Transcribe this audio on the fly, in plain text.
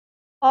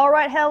All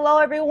right, hello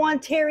everyone,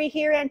 Terry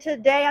here, and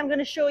today I'm going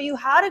to show you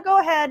how to go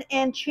ahead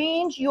and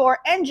change your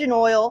engine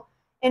oil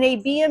in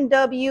a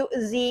BMW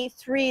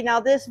Z3. Now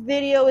this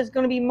video is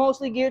going to be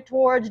mostly geared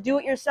towards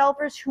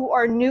do-it-yourselfers who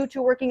are new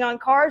to working on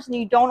cars and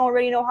you don't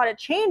already know how to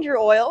change your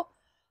oil.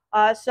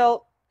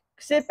 So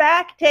sit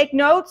back, take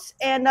notes,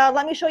 and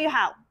let me show you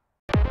how.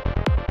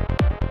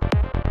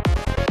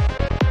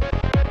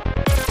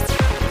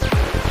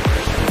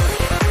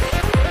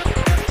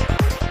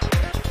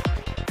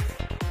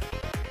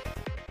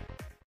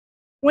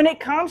 When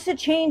it comes to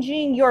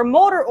changing your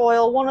motor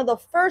oil, one of the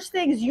first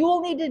things you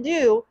will need to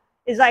do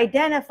is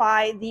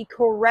identify the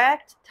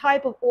correct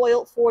type of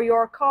oil for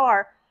your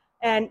car.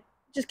 And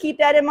just keep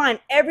that in mind.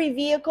 Every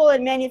vehicle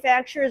and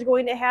manufacturer is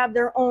going to have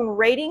their own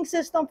rating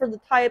system for the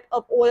type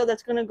of oil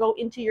that's going to go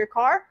into your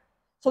car.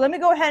 So let me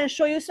go ahead and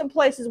show you some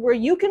places where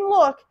you can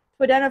look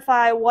to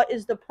identify what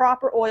is the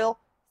proper oil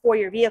for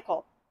your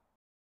vehicle.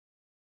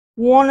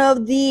 One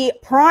of the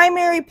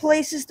primary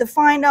places to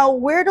find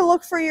out where to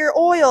look for your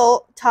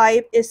oil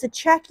type is to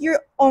check your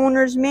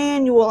owner's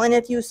manual. And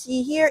if you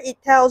see here,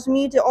 it tells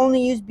me to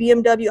only use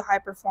BMW high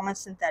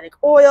performance synthetic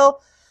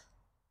oil.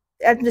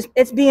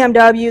 It's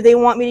BMW. They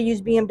want me to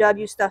use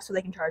BMW stuff so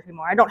they can charge me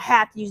more. I don't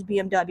have to use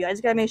BMW. I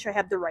just gotta make sure I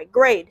have the right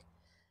grade.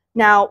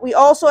 Now, we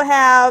also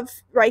have,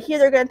 right here,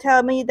 they're gonna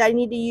tell me that I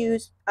need to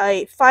use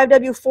a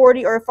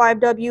 5W40 or a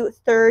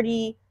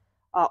 5W30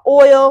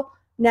 oil.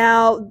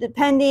 Now,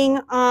 depending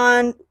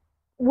on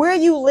where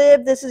you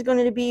live, this is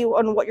going to be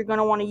on what you're going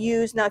to want to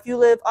use. Now, if you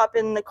live up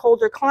in the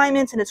colder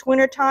climates and it's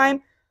winter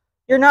time,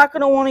 you're not going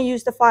to want to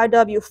use the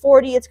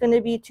 5W40. It's going to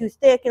be too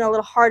thick and a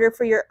little harder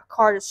for your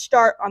car to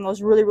start on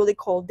those really, really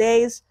cold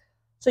days.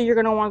 So you're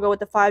going to want to go with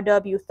the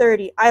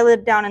 5W30. I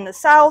live down in the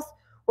south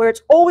where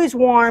it's always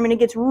warm and it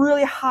gets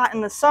really hot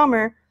in the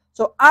summer.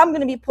 So I'm going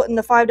to be putting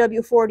the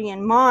 5W40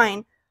 in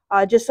mine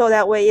just so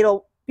that way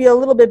it'll be a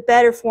little bit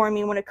better for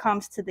me when it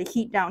comes to the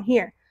heat down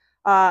here.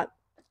 I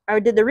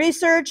did the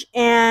research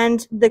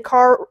and the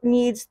car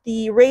needs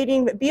the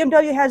rating, but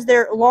BMW has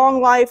their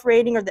long life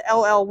rating, or the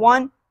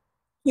LL1.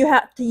 You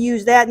have to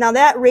use that. Now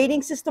that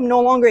rating system no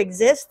longer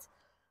exists.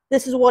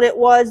 This is what it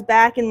was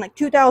back in like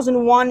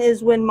 2001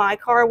 is when my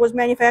car was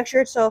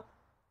manufactured. So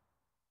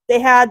they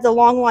had the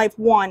long life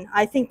 1.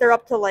 I think they're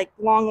up to like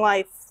long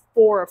life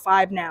 4 or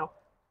 5 now.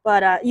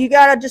 But you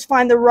gotta just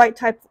find the right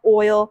type of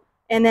oil.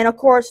 And then, of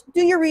course,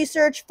 do your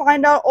research,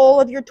 find out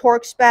all of your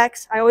torque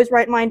specs. I always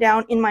write mine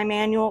down in my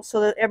manual so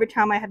that every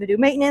time I have to do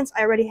maintenance,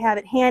 I already have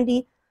it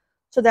handy.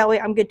 So that way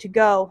I'm good to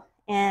go.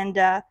 And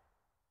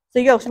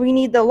so we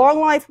need the long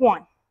life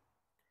 1.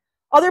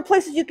 Other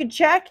places you could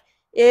check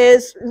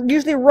is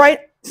usually right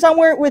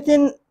somewhere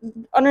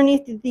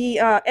underneath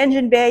the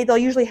engine bay. They'll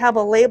usually have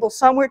a label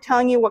somewhere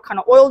telling you what kind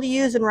of oil to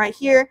use. And right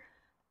here,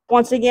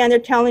 once again, they're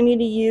telling me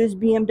to use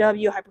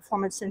BMW high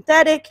performance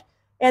synthetic.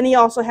 And they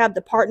also have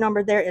the part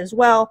number there as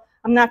well.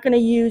 I'm not going to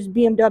use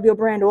BMW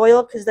brand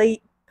oil because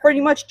they pretty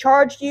much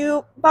charged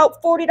you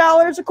about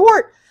 $40 a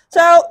quart.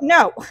 So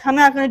no, I'm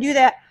not going to do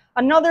that.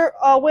 Another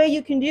way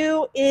you can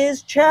do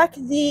is check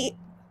the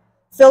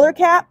filler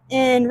cap.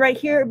 And right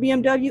here,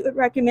 BMW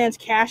recommends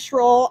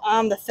Castrol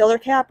on the filler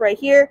cap right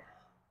here.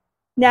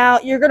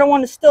 Now, you're going to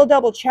want to still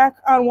double check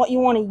on what you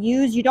want to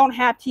use. You don't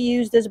have to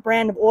use this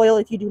brand of oil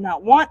if you do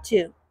not want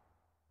to.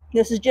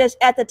 This is just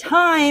at the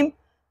time,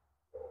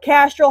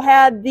 Castrol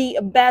had the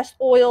best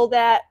oil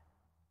that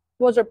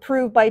was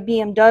approved by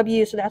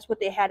BMW, so that's what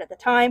they had at the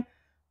time.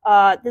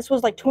 This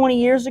was like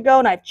 20 years ago,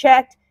 and I've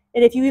checked.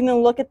 And if you even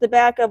look at the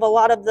back of a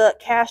lot of the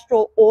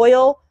Castrol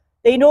oil,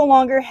 they no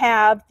longer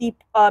have the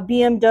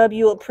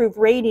BMW approved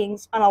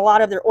ratings on a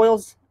lot of their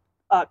oils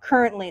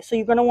currently. So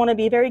you're going to want to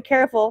be very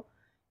careful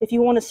if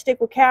you want to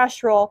stick with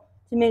Castrol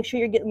to make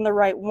sure you're getting the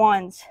right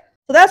ones.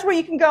 So that's where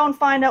you can go and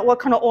find out what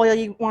kind of oil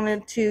you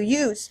wanted to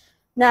use.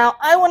 Now,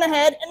 I went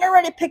ahead and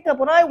already picked up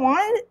what I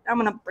wanted. I'm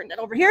going to bring that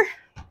over here.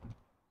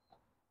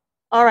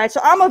 All right,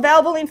 so I'm a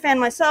Valvoline fan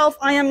myself.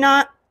 I am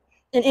not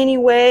in any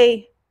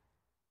way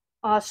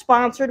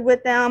sponsored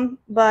with them,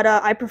 but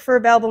I prefer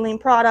Valvoline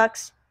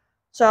products.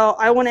 So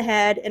I went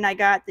ahead and I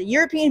got the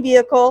European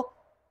vehicle.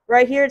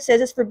 Right here it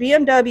says it's for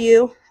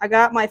BMW. I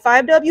got my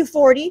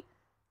 5W40.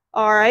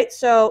 All right,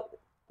 so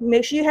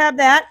make sure you have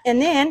that,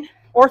 and then,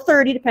 or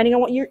 30, depending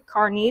on what your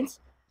car needs.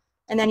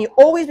 And then you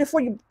always,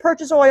 before you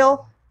purchase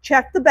oil,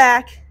 check the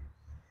back,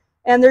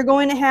 and they're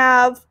going to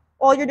have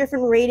all your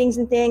different ratings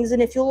and things.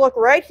 And if you look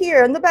right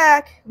here in the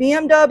back,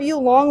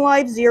 BMW Long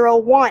Life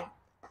 01.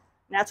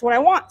 That's what I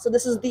want. So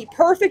this is the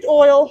perfect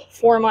oil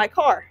for my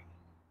car.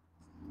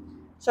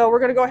 So we're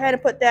going to go ahead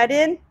and put that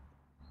in.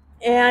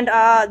 And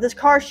this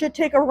car should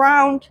take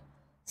around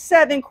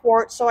 7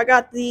 quarts. So I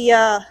got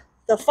the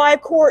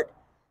 5 quart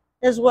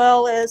as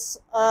well as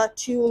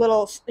 2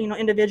 little,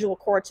 individual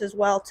quarts as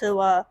well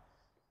to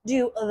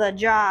do the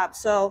job.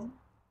 So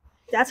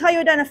that's how you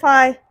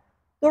identify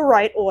the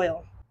right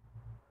oil.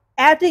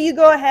 After you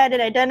go ahead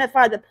and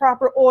identify the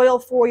proper oil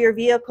for your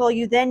vehicle,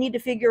 you then need to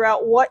figure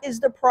out what is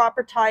the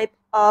proper type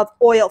of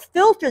oil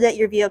filter that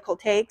your vehicle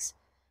takes.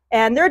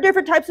 And there are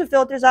different types of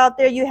filters out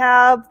there. You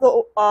have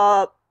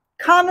the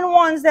common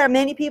ones that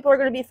many people are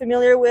going to be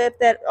familiar with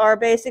that are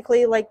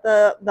basically like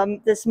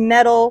this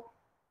metal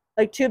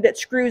like tube that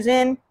screws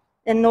in,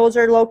 and those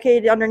are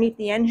located underneath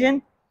the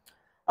engine.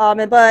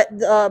 But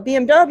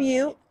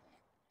BMW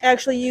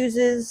actually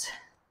uses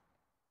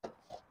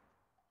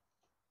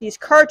these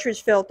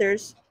cartridge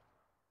filters,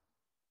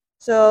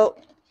 so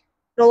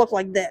it'll look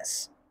like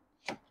this.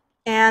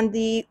 And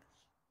the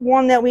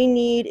one that we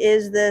need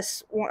is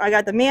this. I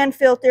got the Man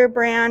Filter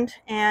brand,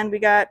 and we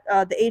got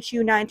the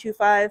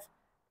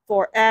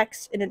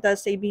HU925-4X, and it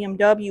does say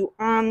BMW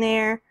on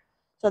there.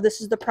 So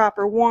this is the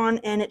proper one,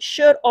 and it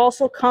should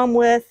also come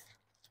with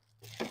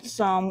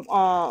some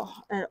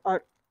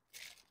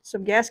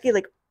gasket,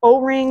 like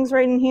O-rings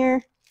right in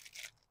here,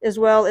 as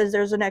well as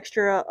there's an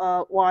extra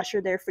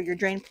washer there for your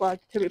drain plug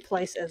to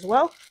replace as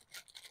well.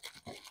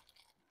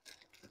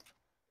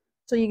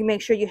 So you can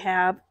make sure you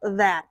have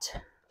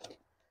that.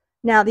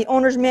 Now, the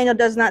owner's manual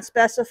does not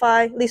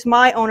specify, at least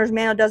my owner's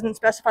manual doesn't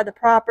specify the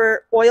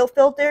proper oil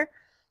filter.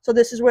 So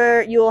this is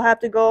where you'll have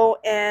to go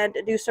and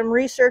do some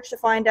research to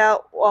find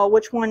out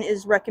which one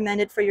is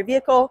recommended for your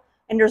vehicle.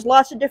 And there's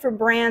lots of different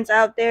brands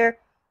out there.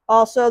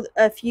 Also,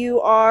 if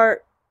you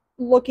are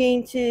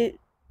looking to,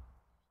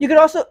 you could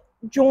also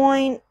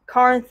join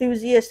car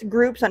enthusiast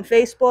groups on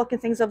Facebook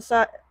and things of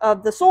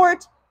the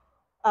sort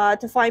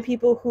to find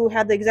people who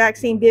have the exact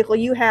same vehicle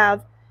you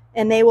have,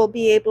 and they will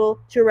be able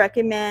to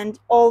recommend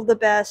all the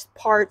best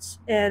parts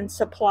and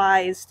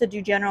supplies to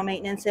do general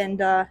maintenance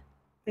and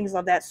things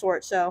of that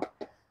sort. So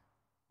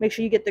make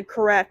sure you get the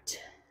correct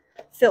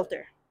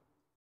filter.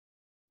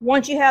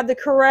 Once you have the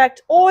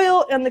correct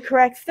oil and the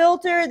correct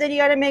filter, then you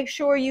got to make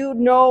sure you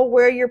know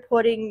where you're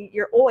putting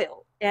your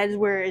oil and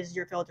where is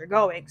your filter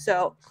going.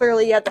 So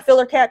clearly you have the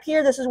filler cap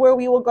here. This is where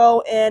we will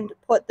go and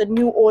put the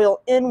new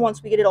oil in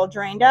once we get it all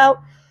drained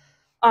out.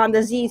 On the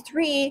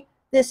Z3,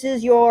 this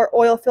is your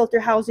oil filter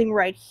housing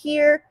right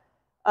here.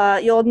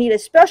 You'll need a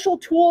special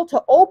tool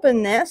to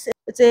open this.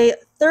 It's a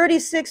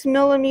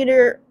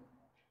 36mm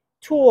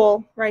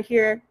tool right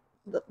here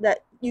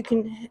that you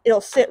can,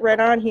 it'll sit right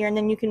on here, and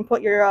then you can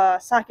put your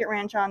socket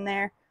wrench on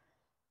there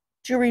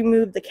to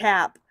remove the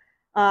cap.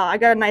 I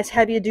got a nice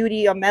heavy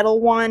duty metal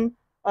one.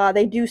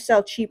 They do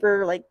sell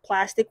cheaper like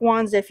plastic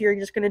ones if you're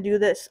just going to do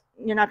this.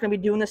 You're not going to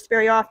be doing this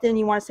very often.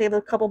 You want to save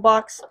a couple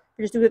bucks. If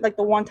you just do it like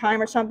the one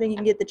time or something, you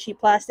can get the cheap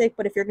plastic.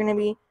 But if you're going to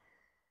be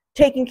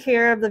taking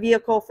care of the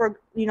vehicle for,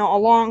 you know,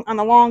 on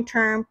the long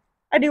term,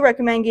 I do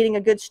recommend getting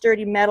a good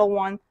sturdy metal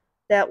one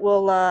that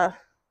will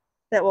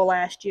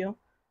last you.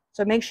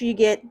 So make sure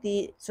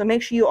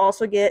you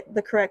also get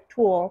the correct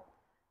tool,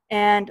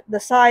 and the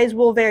size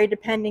will vary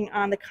depending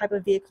on the type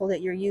of vehicle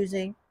that you're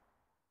using.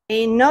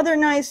 Another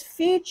nice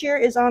feature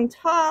is on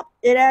top,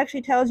 it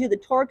actually tells you the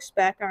torque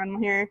spec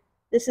on here.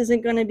 This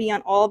isn't going to be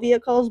on all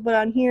vehicles, but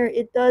on here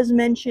it does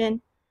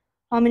mention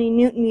how many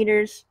Newton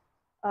meters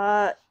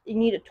you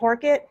need to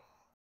torque it.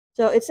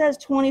 So it says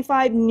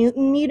 25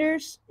 Newton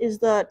meters is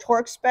the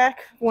torque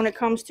spec when it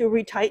comes to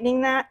retightening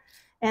that,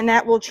 and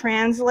that will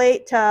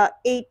translate to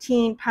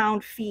 18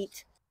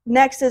 pound-feet.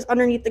 Next is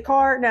underneath the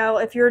car. Now,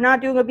 if you're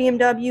not doing a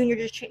BMW and you're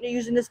just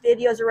using this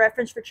video as a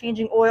reference for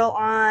changing oil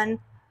on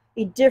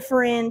a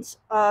different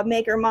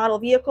make or model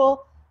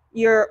vehicle,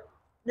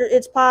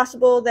 it's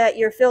possible that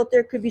your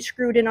filter could be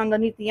screwed in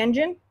underneath the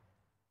engine,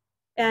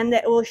 and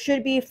that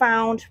should be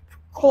found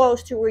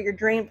close to where your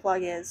drain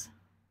plug is.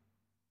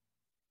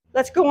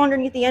 Let's go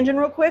underneath the engine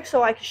real quick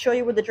so I can show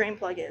you where the drain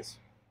plug is.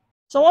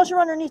 So once you're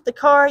underneath the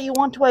car, you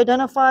want to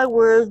identify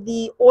where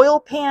the oil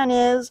pan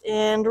is,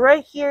 and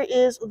right here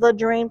is the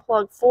drain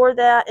plug for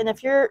that. And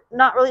if you're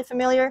not really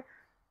familiar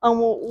on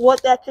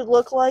what that could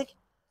look like,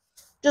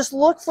 just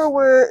look for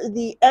where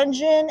the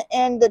engine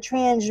and the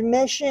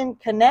transmission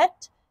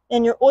connect,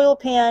 and your oil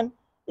pan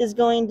is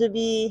going to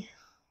be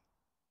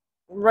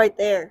right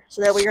there.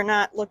 So that way you're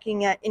not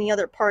looking at any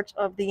other parts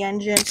of the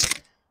engine.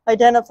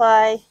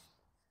 Identify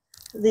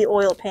the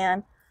oil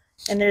pan,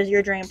 and there's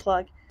your drain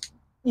plug.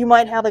 You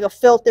might have like a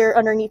filter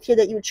underneath here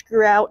that you would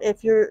screw out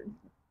if you're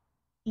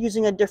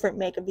using a different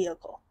make of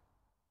vehicle.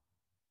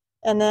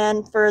 And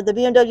then for the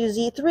BMW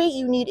Z3,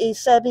 you need a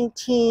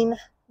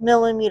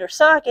 17mm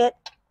socket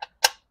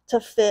to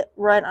fit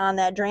right on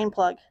that drain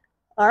plug.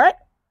 All right,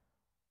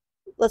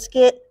 let's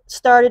get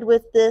started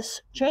with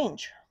this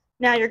change.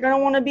 Now you're going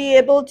to want to be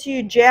able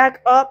to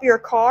jack up your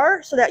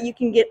car so that you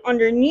can get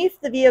underneath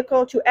the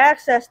vehicle to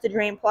access the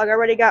drain plug. I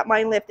already got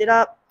mine lifted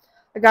up.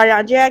 I got it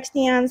on jack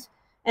stands,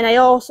 and I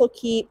also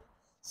keep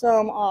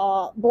some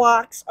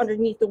blocks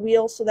underneath the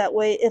wheels so that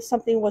way if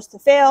something was to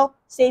fail,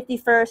 safety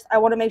first. I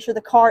want to make sure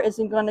the car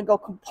isn't going to go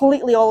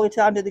completely all the way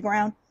down to the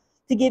ground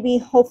to give me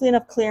hopefully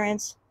enough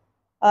clearance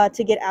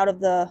to get out of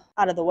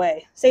the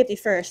way. Safety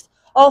first.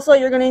 Also,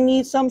 you're going to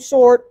need some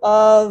sort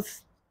of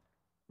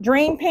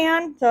drain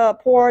pan to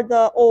pour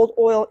the old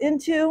oil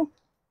into.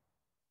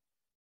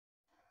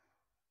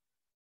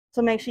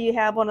 So make sure you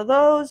have one of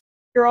those.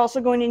 You're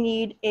also going to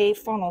need a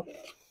funnel.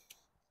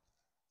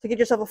 So get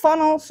yourself a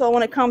funnel so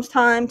when it comes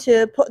time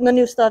to putting the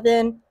new stuff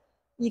in,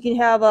 you can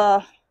have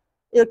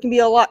it can be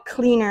a lot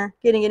cleaner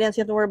getting it in so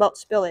you have to worry about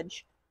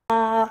spillage.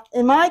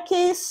 In my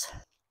case,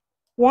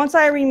 once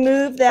I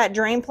removed that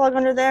drain plug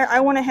under there, I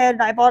went ahead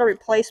and I bought a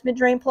replacement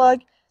drain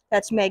plug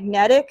that's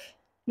magnetic.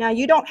 Now,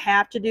 you don't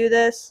have to do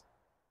this.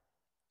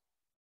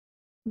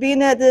 Being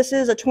that this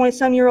is a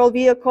 20-some-year-old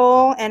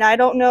vehicle, and I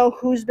don't know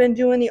who's been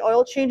doing the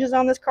oil changes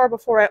on this car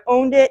before I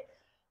owned it.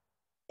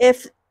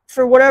 If,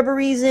 for whatever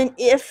reason,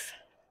 if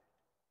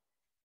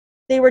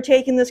they were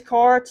taking this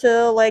car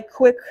to like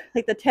quick,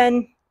 like the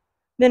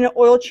 10-minute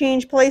oil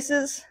change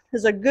places,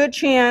 there's a good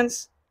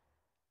chance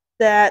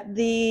that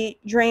the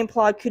drain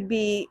plug could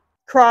be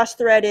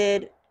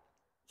cross-threaded,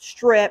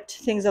 stripped,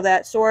 things of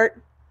that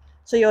sort.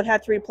 So you'll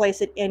have to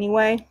replace it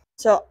anyway.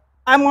 So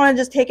I want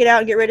to just take it out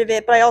and get rid of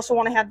it, but I also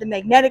want to have the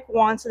magnetic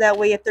one so that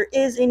way if there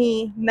is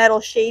any metal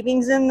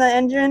shavings in the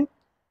engine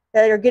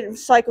that are getting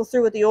cycled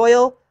through with the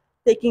oil,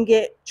 they can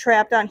get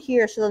trapped on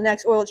here, so the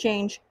next oil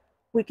change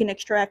we can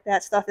extract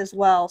that stuff as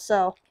well.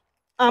 So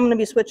I'm going to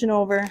be switching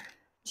over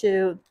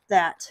to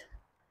that.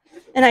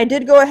 And I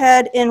did go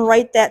ahead and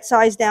write that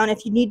size down.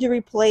 If you need to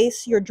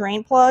replace your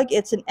drain plug,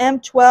 it's an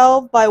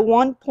M12 by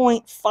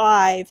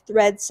 1.5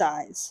 thread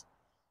size.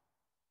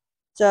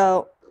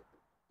 So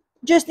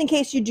just in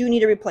case you do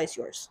need to replace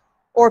yours,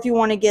 or if you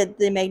want to get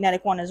the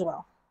magnetic one as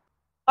well.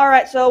 All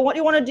right, so what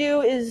you want to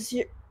do is,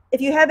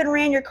 if you haven't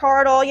ran your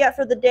car at all yet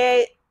for the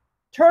day,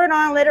 turn it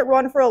on, let it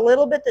run for a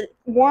little bit to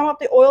warm up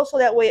the oil so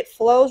that way it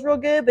flows real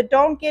good, but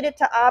don't get it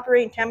to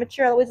operating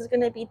temperature, otherwise it's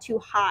going to be too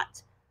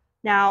hot.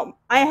 Now,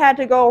 I had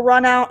to go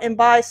run out and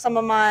buy some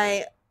of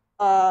my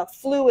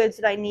fluids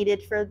that I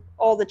needed for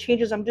all the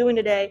changes I'm doing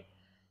today,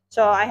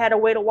 so I had to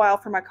wait a while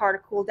for my car to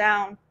cool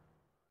down.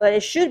 But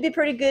it should be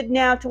pretty good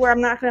now to where I'm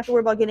not going to have to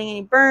worry about getting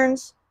any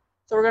burns.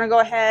 So we're going to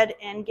go ahead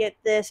and get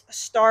this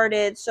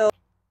started. So I'm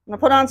going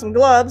to put on some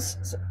gloves,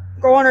 so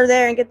go under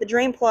there and get the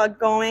drain plug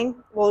going.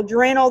 We'll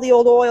drain all the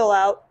old oil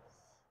out,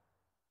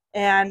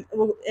 and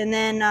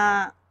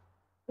then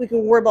we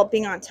can worry about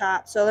being on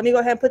top. So let me go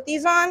ahead and put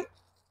these on.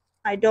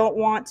 I don't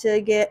want to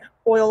get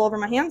oil over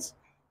my hands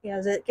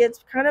because it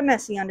gets kind of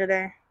messy under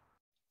there.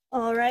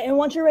 All right, and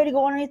once you're ready to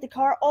go underneath the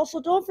car,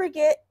 also don't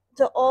forget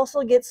to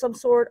also get some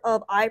sort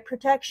of eye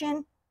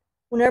protection.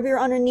 Whenever you're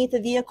underneath the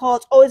vehicle,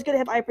 it's always good to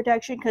have eye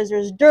protection because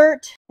there's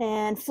dirt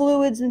and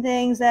fluids and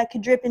things that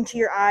could drip into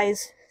your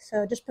eyes.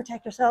 So just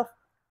protect yourself.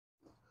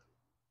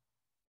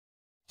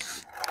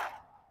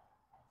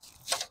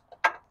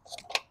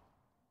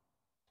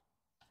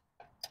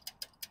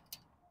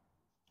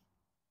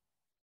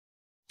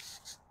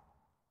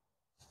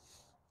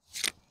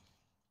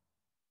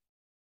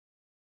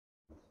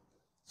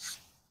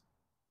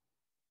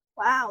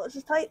 Wow, this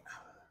is tight.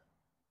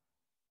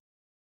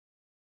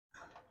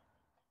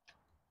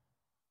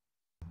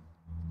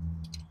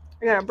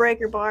 I got a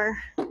breaker bar.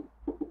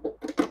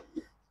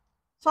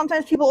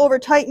 Sometimes people over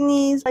tighten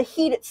these. The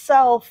heat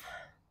itself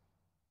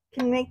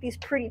can make these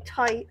pretty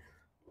tight.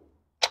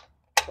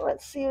 So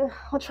let's see,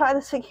 I'll try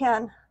this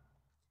again.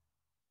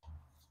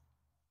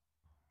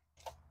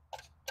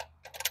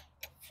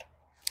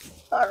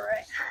 All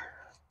right.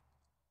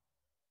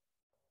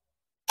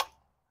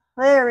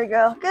 There we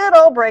go. Good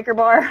old breaker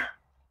bar.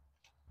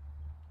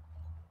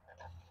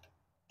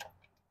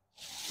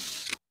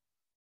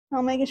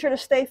 I'm making sure to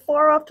stay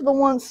far off to the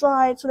one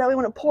side so that way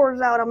when it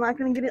pours out, I'm not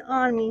going to get it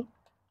on me.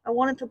 I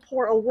want it to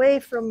pour away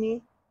from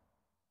me.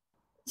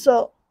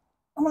 So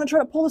I'm going to try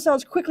to pull this out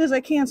as quickly as I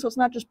can so it's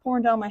not just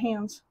pouring down my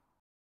hands.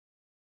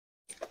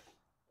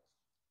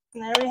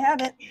 And there we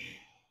have it.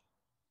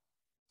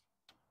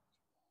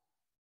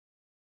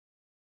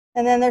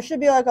 And then there should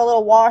be like a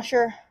little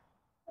washer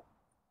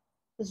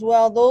as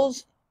well.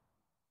 Those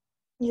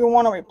you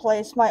want to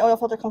replace. My oil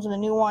filter comes with a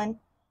new one,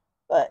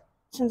 but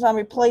since I'm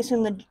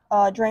replacing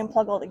the drain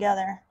plug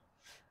altogether,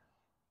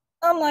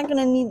 I'm not going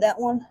to need that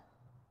one.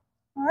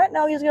 All right,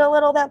 now we're just going to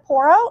let all that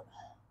pour out.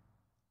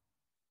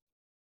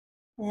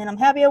 And I'm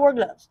happy I wore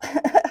gloves.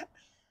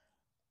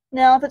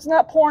 Now, if it's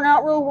not pouring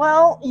out real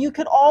well, you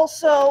could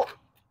also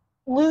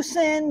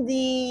loosen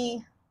the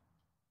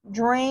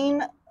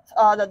drain,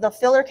 the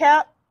filler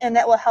cap, and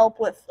that will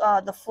help with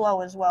the flow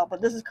as well. But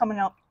this is coming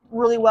out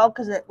really well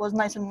because it was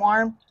nice and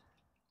warm,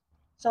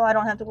 so I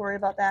don't have to worry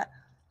about that.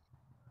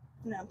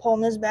 And I'm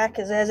pulling this back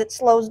because as it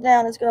slows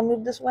down, it's going to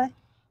move this way.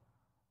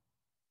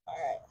 All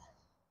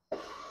right.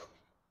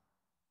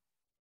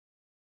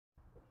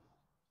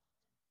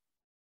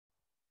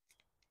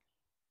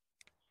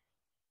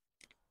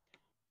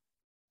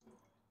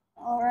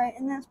 All right,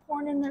 and that's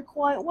pouring in there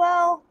quite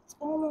well. It's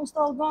almost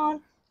all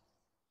gone.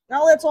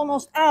 Now that's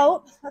almost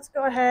out, let's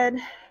go ahead,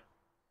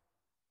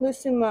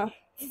 loosen the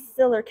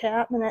filler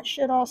cap, and that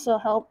should also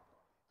help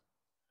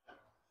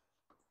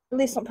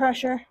release some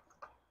pressure.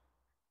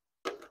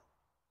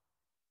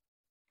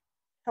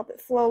 Help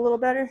it flow a little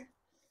better.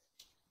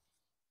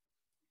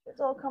 It's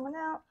all coming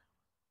out.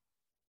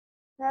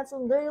 That's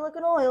some dirty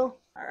looking oil.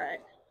 All right,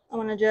 I'm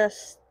gonna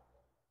just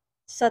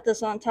set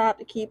this on top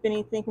to keep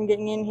anything from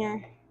getting in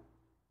here.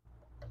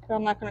 But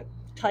I'm not gonna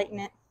tighten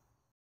it.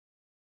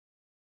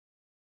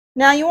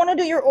 Now you wanna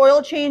do your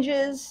oil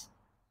changes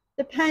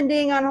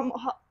depending on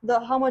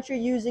how much you're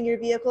using your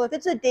vehicle. If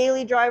it's a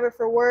daily driver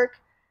for work,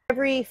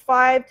 every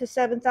 5,000 to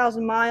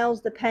 7,000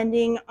 miles,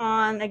 depending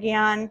on,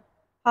 again,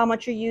 how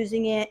much you're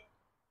using it,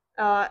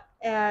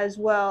 as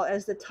well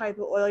as the type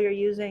of oil you're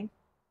using.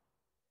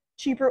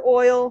 Cheaper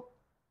oil,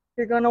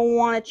 you're going to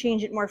want to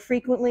change it more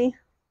frequently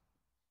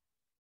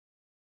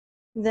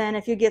than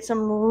if you get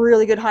some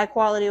really good high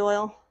quality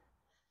oil.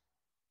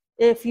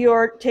 If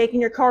you're taking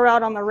your car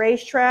out on the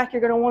racetrack, you're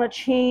going to want to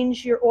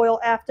change your oil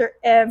after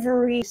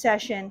every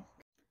session.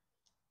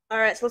 All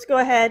right, so let's go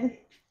ahead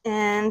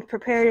and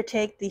prepare to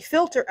take the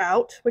filter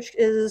out, which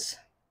is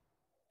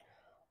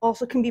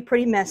also can be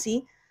pretty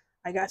messy.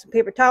 I got some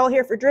paper towel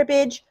here for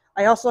drippage.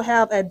 I also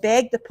have a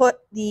bag to put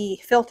the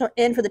filter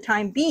in for the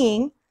time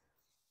being.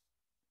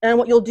 And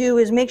what you'll do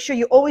is make sure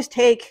you always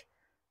take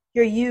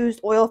your used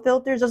oil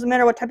filters. Doesn't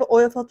matter what type of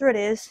oil filter it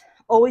is.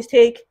 Always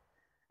take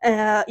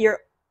your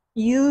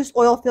used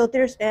oil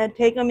filters and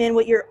take them in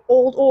with your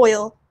old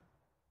oil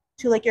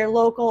to like your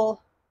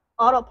local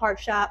auto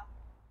parts shop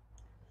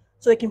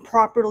so it can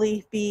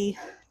properly be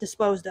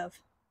disposed of.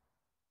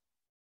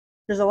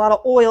 There's a lot of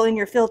oil in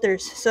your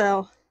filters,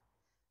 so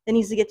it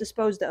needs to get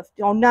disposed of.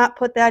 Do not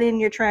put that in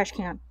your trash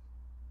can.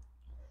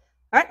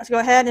 All right, let's go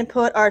ahead and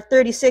put our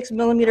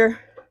 36mm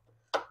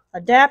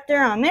adapter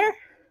on there.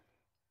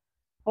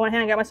 On one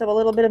hand, I got myself a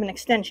little bit of an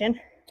extension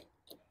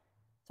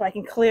so I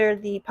can clear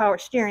the power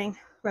steering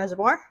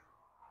reservoir.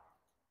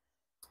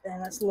 And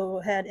let's go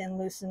ahead and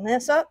loosen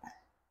this up.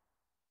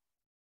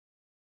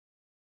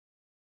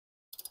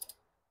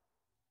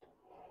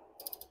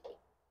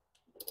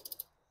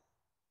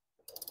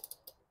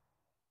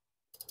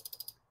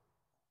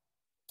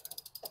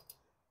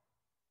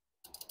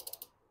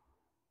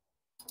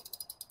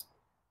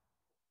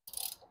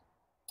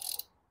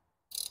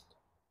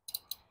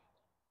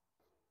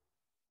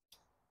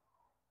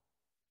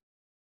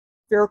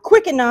 If you're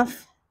quick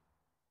enough,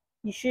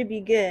 you should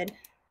be good.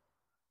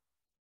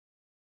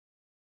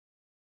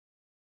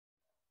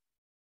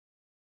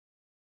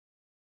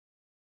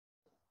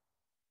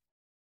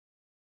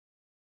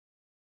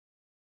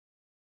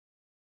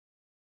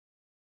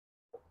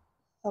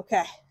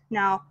 Okay,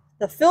 now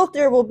the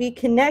filter will be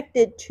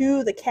connected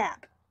to the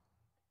cap.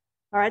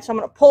 All right, so I'm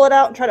going to pull it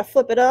out and try to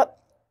flip it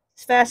up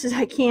as fast as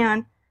I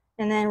can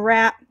and then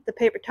wrap the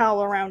paper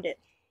towel around it.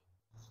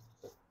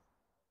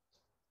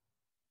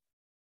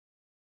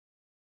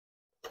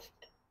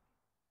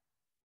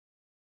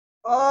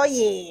 Oh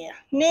yeah,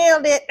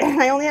 nailed it.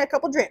 I only had a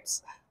couple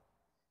drips.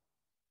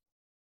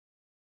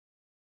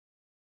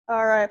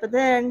 All right, but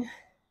then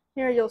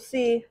here you'll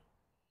see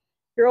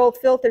your old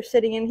filter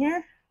sitting in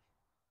here.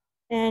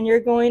 And you're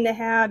going to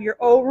have your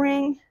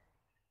O-ring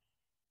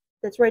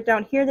that's right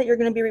down here that you're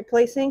going to be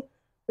replacing.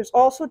 There's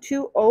also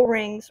 2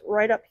 O-rings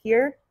right up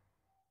here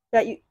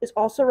that is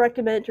also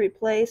recommended to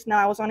replace. Now,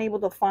 I was unable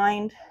to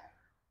find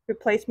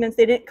replacements.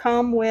 They didn't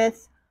come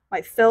with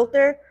my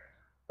filter.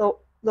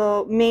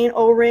 The main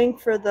O-ring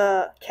for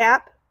the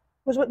cap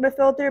was with my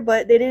filter,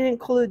 but they didn't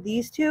include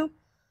these 2.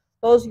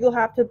 Those you'll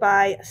have to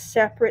buy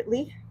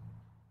separately.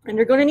 And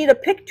you're going to need a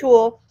pick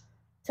tool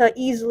to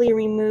easily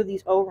remove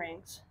these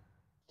O-rings.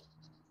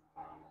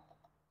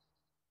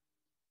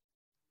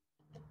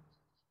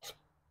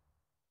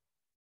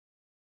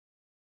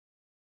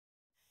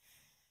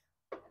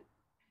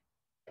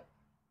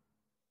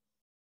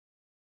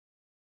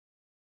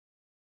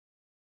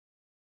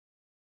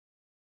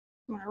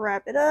 I'm going to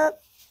wrap it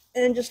up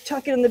and just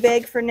tuck it in the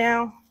bag for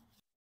now.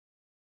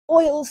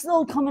 Oil is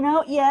still coming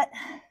out yet.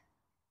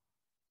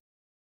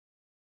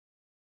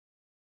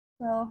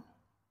 So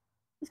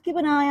just keep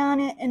an eye on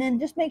it, and then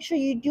just make sure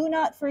you do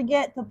not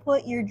forget to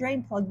put your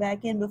drain plug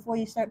back in before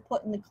you start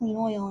putting the clean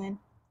oil in.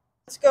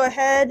 Let's go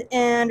ahead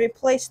and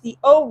replace the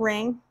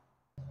O-ring.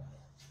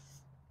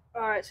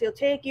 All right, so you'll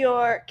take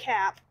your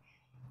cap.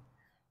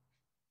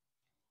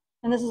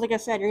 And this is, like I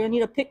said, you're going to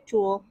need a pick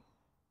tool.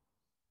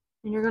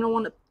 And you're going to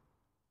want to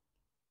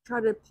try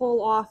to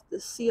pull off the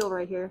seal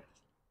right here.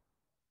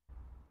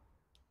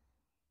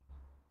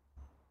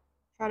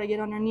 Try to get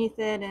underneath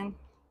it, and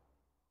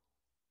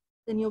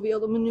then you'll be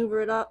able to maneuver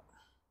it up.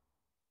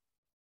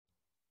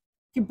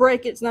 If you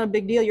break it, it's not a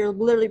big deal. You're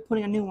literally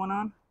putting a new one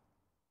on.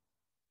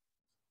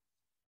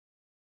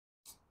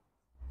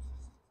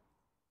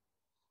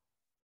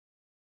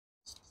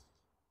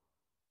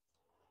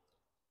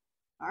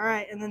 All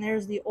right, and then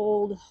there's the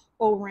old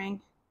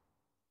O-ring.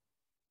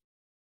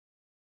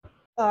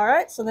 All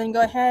right, so then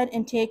go ahead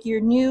and take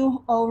your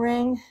new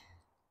O-ring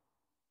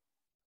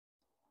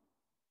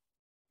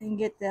and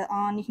get that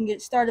on. You can get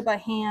it started by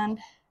hand.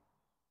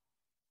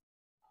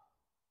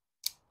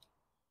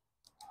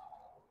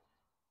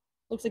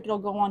 Looks like it'll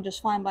go on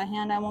just fine by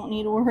hand. I won't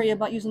need to worry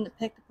about using the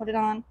pick to put it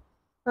on.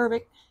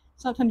 Perfect.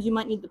 Sometimes you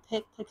might need the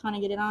pick to kind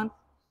of get it on.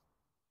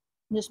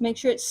 And just make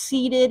sure it's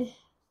seated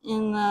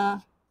in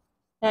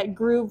that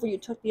groove where you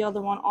took the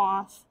other one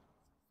off.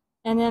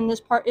 And then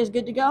this part is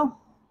good to go.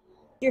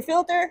 Your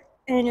filter,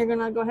 and you're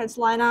gonna go ahead and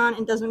slide on.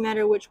 It doesn't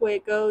matter which way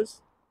it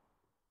goes.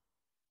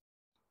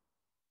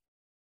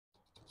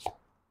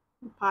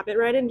 Pop it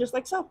right in just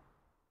like so.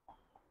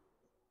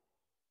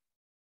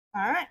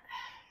 All right,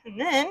 and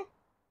then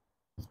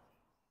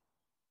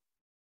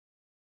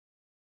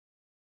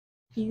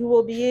you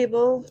will be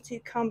able to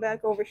come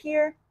back over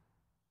here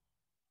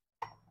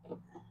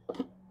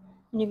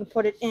and you can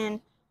put it in.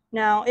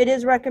 Now, it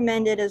is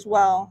recommended as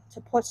well to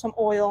put some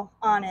oil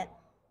on it.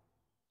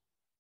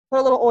 Put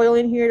a little oil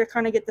in here to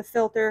kind of get the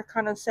filter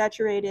kind of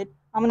saturated.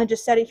 I'm going to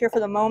just set it here for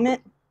the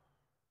moment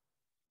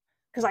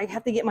because I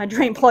have to get my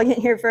drain plug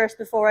in here first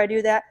before I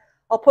do that.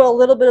 I'll put a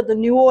little bit of the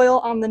new oil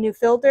on the new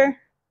filter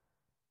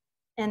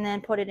and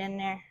then put it in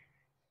there.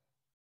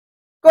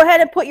 Go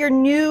ahead and put your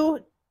new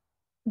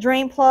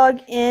drain plug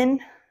in,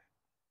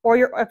 or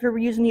if you're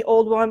using the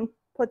old one,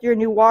 put your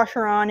new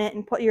washer on it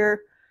and put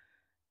your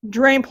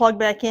drain plug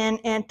back in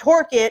and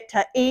torque it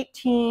to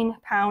 18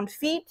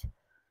 pound-feet.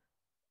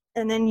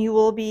 And then you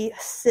will be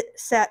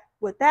set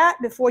with that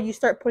before you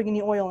start putting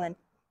the oil in.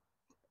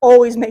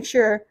 Always make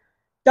sure,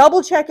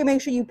 double check and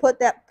make sure you put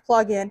that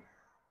plug in.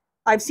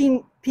 I've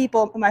seen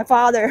people, my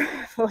father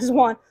was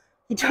one,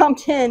 he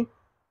jumped in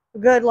a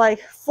good like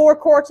 4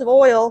 quarts of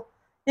oil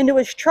into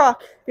his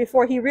truck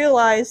before he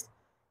realized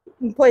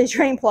he put his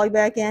drain plug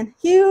back in.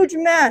 Huge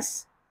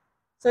mess.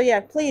 So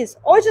yeah, please,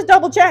 always just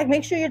double check,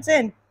 make sure it's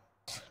in.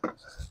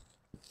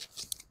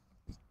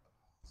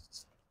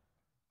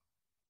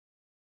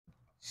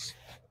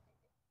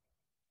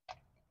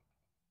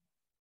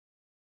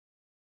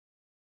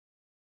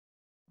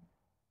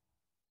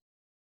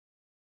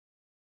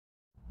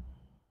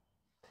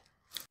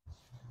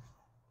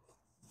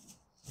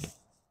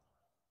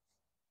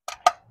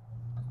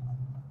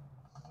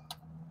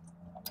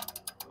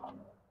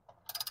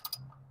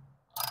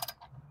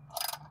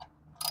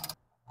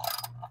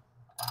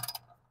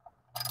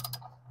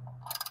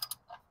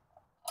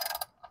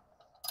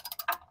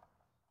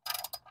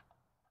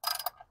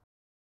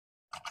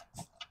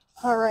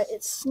 All right,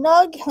 it's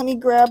snug. Let me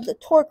grab the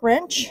torque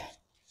wrench.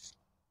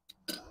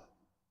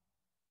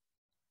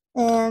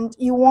 And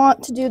you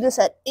want to do this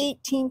at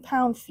 18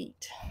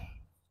 pound-feet.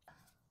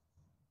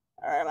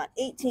 All right, I'm at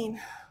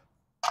 18.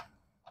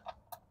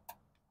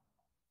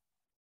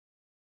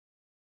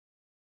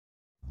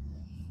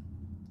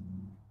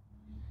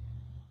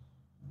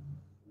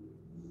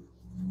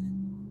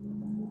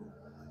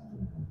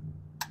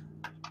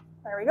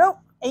 There we go,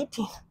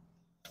 18.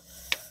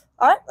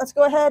 All right, let's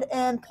go ahead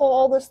and pull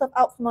all this stuff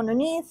out from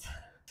underneath.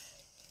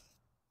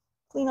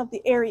 Clean up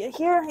the area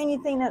here.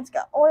 Anything that's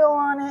got oil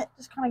on it,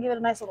 just kind of give it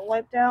a nice little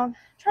wipe down.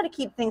 Try to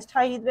keep things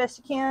tidy the best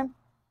you can.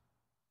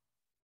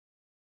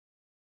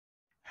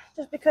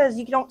 Just because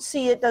you don't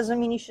see it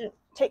doesn't mean you shouldn't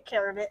take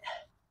care of it.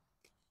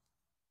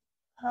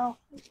 Oh,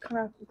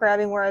 kind of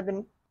grabbing where I've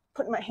been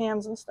putting my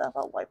hands and stuff.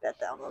 I'll wipe that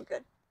down real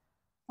good.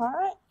 All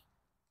right,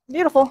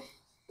 beautiful.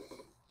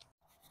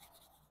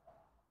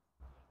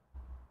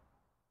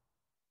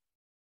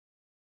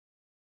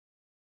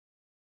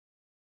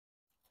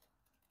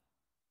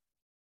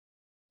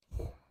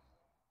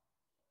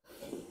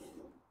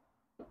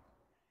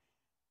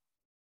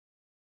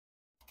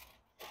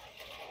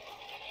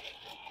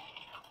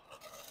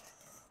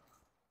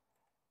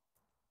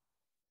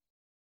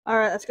 All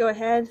right, let's go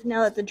ahead.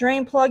 Now that the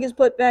drain plug is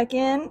put back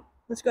in,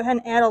 let's go ahead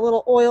and add a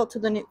little oil to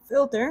the new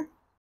filter.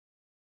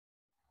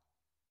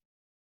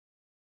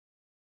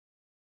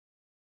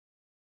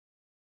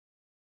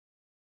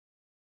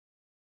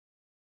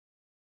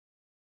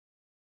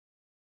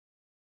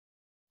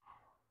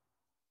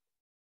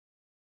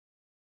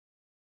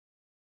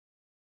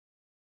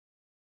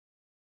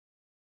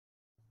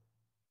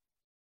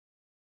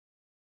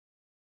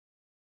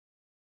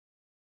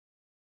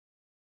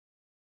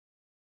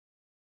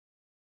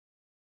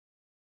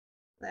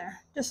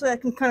 There, just so I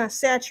can kind of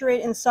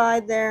saturate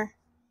inside there.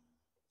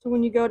 So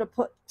when you go to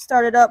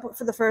start it up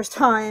for the first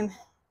time,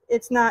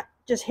 it's not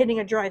just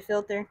hitting a dry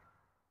filter.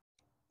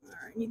 All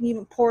right, you can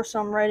even pour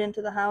some right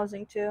into the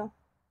housing too.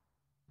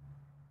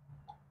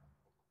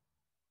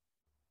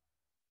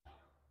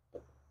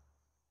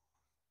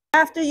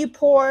 After you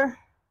pour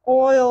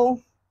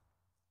oil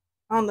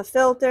on the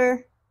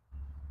filter,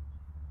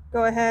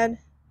 go ahead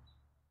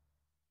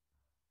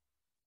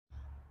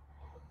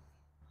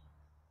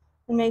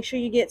and make sure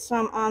you get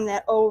some on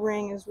that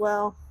O-ring as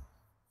well.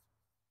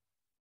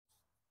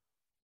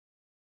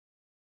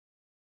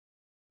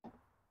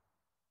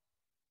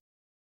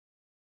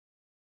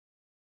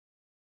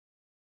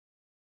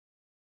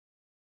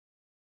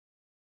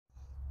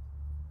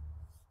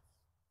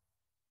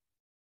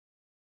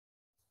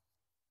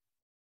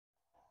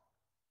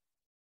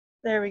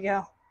 There we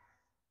go.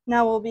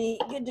 Now we'll be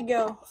good to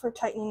go for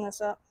tightening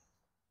this up.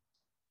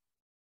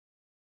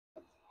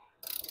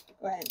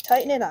 Go ahead and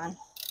tighten it on.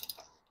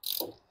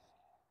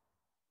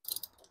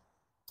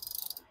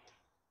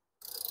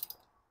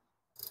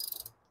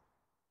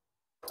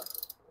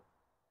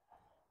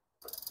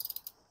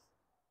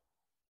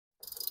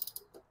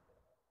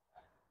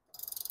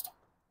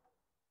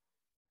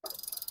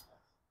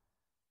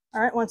 All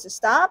right, once it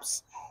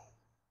stops,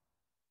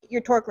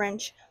 your torque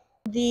wrench.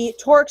 The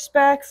torque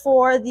spec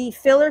for the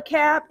filler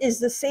cap is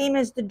the same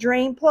as the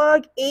drain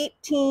plug,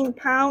 18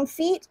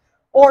 pound-feet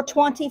or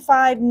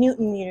 25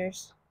 Newton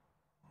meters.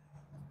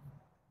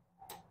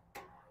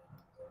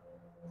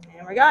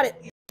 And we got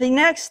it. The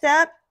next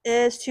step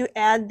is to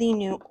add the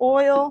new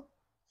oil.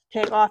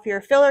 Take off your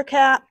filler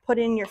cap, put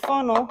in your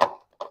funnel.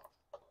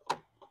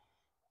 Alright,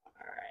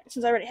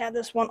 since I already had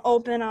this one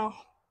open, I'll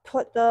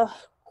put the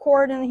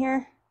cord in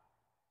here.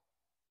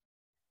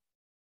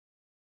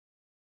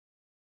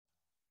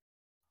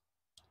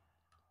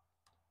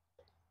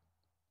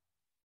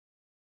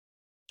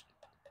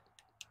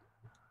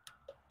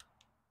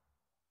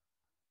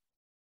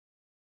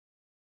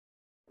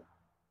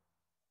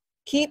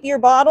 Keep your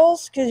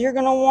bottles because you're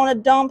going to want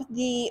to dump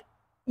the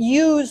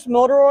used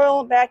motor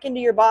oil back into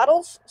your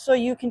bottles so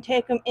you can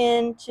take them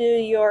into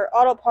your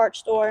auto parts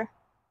store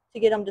to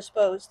get them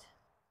disposed.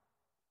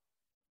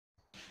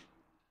 And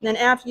then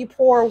after you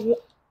pour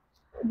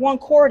one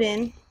quart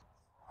in,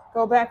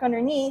 go back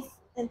underneath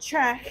and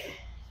check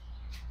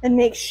and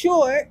make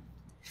sure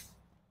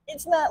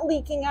it's not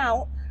leaking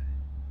out.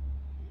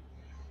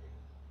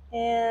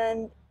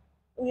 And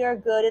we are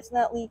good, it's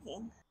not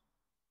leaking.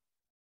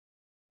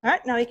 All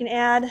right, now we can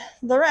add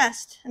the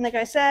rest. And like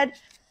I said,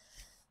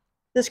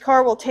 this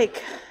car will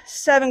take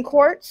 7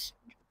 quarts,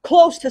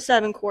 close to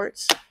 7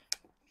 quarts.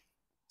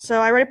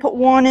 So I already put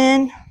 1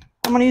 in.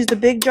 I'm gonna use the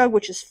big jug,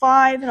 which is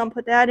 5, and I'll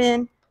put that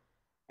in.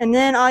 And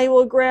then I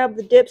will grab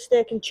the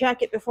dipstick and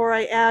check it before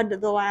I add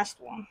the last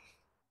one.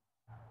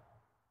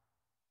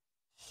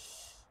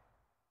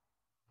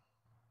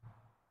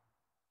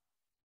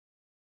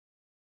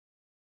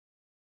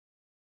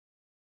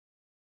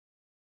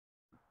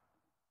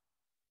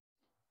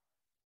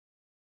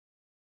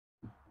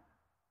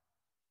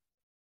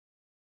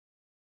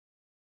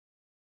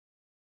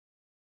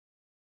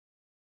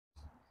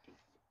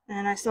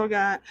 And I still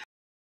got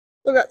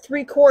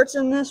 3 quarts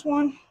in this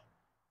one.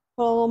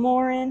 Put a little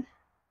more in.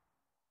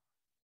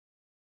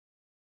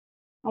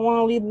 I want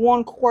to leave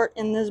 1 quart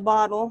in this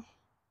bottle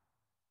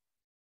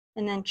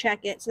and then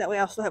check it so that way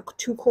I also have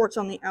 2 quarts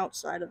on the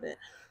outside of it.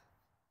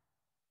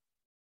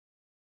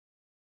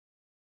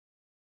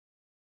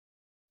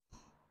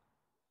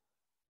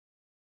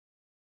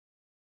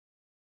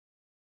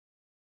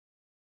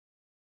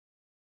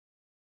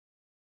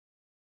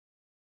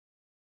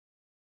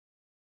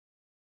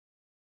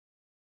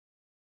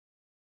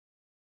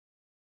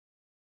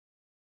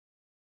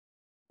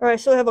 All right,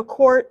 so I have a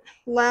quart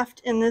left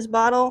in this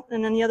bottle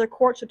and then the other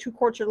quart, so 2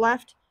 quarts are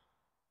left.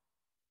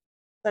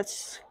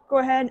 Let's go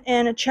ahead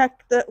and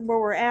check where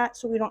we're at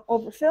so we don't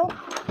overfill.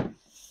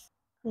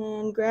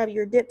 And grab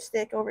your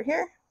dipstick over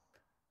here.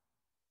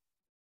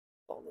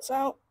 Pull this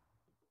out.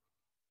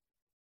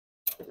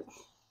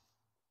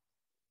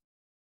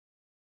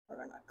 We're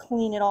going to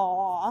clean it all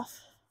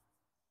off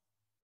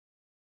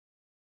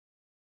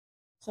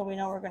so we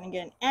know we're going to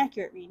get an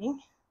accurate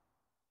reading.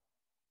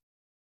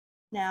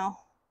 Now,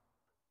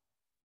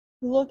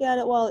 look at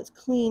it while it's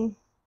clean.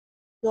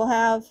 You'll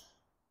have,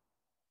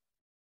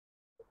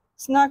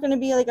 it's not going to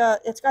be like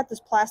it's got this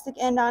plastic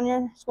end on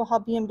here. So how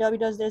BMW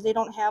does theirs, they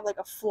don't have like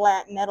a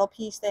flat metal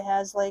piece that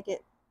has like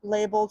it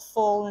labeled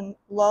full and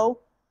low.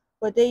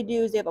 What they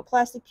do is they have a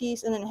plastic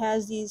piece and then it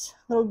has these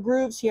little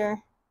grooves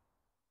here.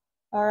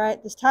 All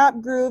right, this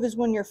top groove is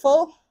when you're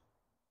full.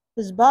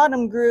 This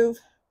bottom groove,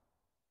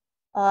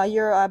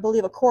 you're, I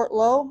believe, a quart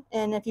low.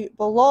 And if you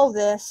below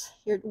this,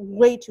 you're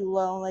way too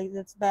low. Like,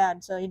 that's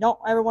bad. So you don't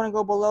ever want to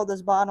go below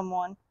this bottom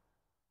one.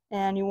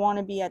 And you want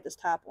to be at this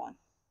top one.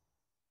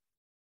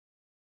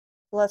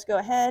 So let's go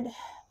ahead,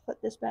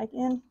 put this back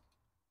in.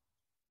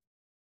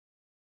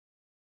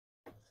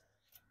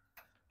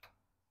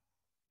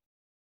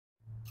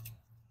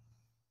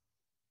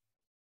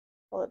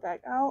 Pull it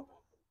back out.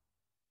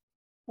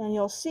 And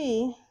you'll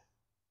see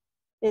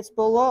it's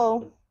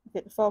below,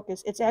 get the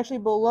focus, it's actually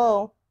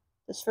below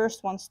this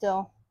first one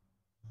still.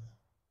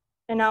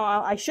 And now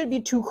I should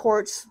be 2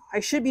 quarts,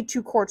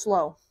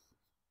 low.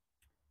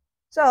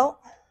 So,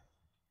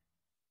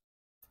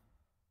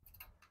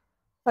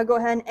 if I go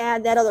ahead and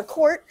add that other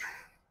quart,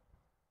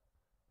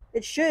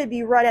 it should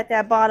be right at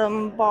that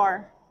bottom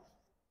bar.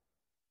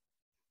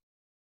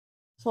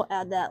 So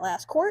I'll add that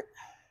last quart.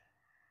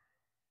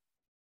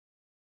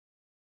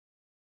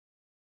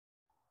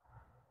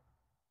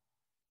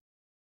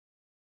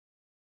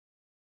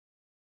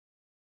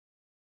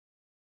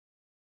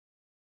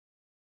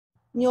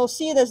 And you'll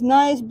see this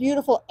nice,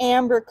 beautiful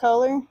amber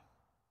color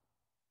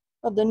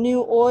of the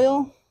new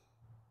oil.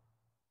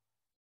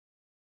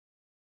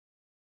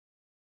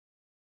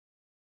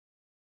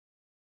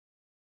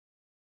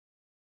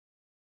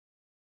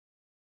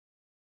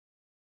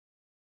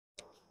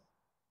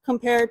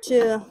 Compared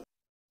to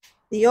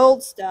the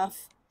old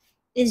stuff,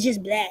 is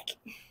just black.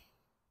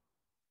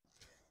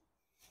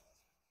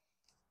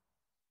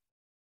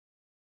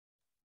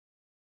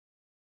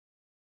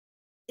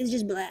 It's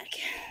just black.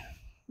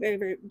 Very,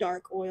 very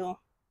dark oil.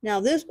 Now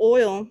this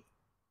oil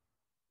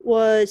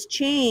was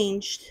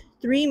changed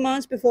 3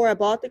 months before I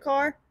bought the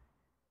car.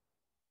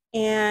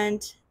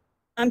 And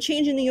I'm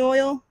changing the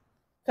oil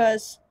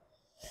because,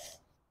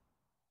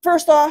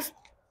 first off,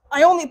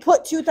 I only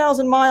put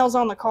 2,000 miles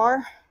on the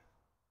car.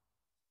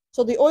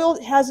 So the oil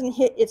hasn't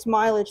hit its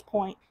mileage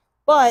point.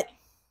 But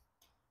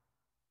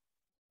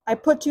I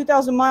put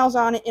 2,000 miles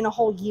on it in a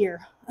whole year.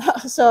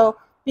 So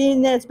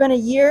being that it's been a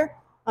year,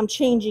 I'm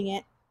changing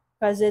it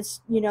because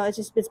it's, you know,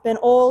 it's been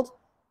old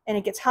and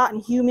it gets hot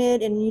and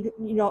humid, and you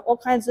know, all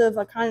kinds of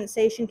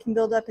condensation can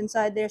build up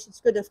inside there. So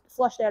it's good to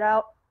flush that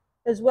out,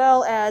 as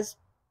well as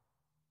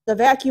the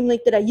vacuum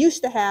leak that I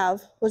used to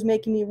have was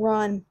making me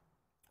run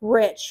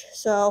rich.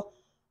 So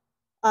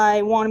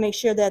I want to make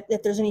sure that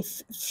if there's any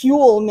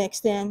fuel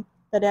mixed in,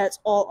 that's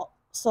all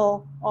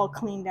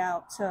cleaned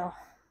out. So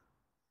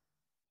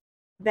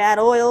bad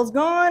oil's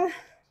gone.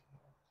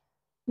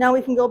 Now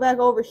we can go back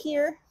over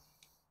here,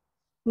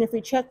 and if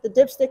we check the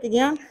dipstick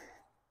again,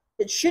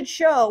 it should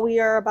show we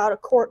are about a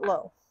quart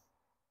low.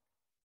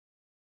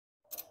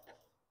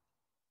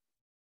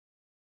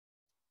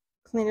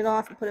 Clean it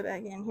off and put it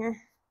back in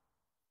here.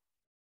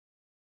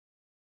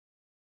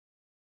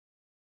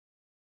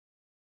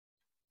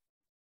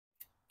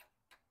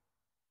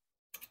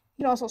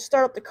 You can also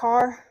start up the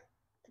car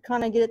to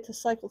kind of get it to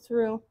cycle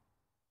through.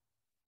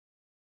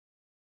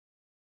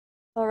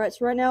 All right,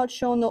 so right now it's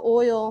showing the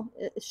oil,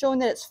 it's showing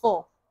that it's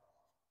full.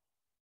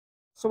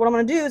 So what I'm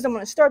going to do is I'm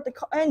going to start the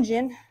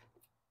engine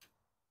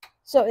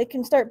so it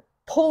can start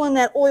pulling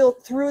that oil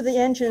through the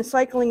engine and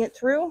cycling it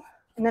through,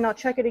 and then I'll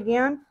check it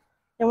again.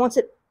 And once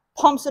it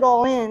pumps it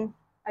all in,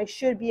 I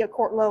should be a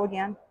quart low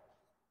again.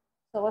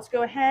 So let's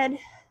go ahead,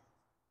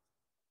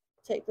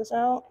 take this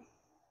out.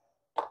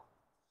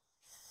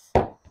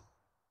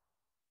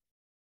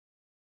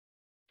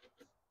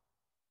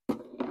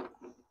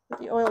 Put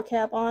the oil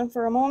cap on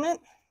for a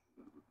moment.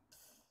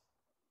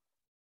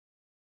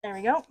 There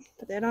we go.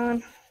 Put that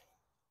on.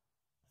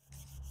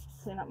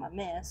 Clean up my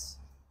mess.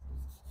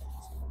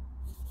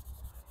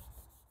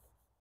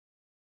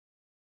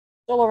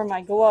 It's all over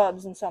my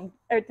gloves, and so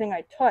everything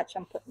I touch,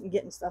 I'm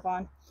getting stuff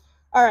on.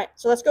 All right,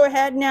 so let's go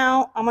ahead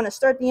now. I'm going to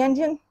start the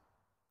engine,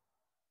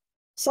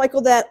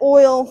 cycle that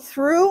oil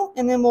through,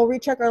 and then we'll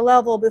recheck our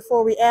level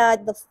before we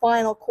add the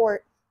final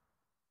quart.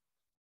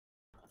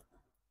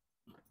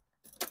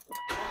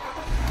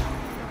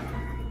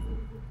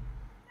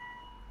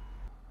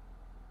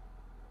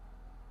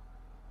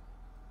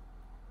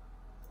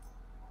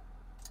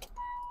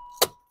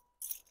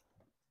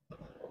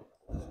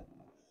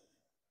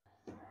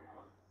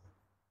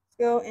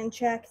 Go and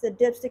check the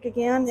dipstick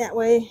again. That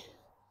way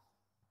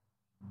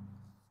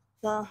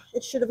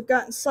it should have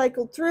gotten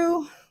cycled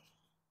through.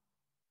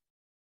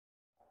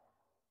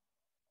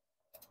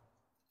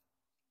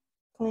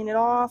 Clean it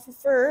off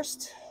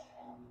first.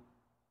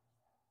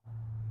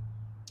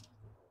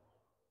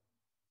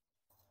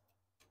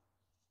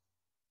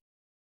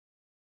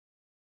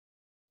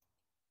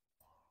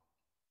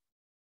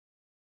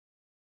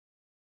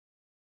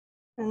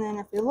 And then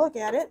if you look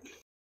at it,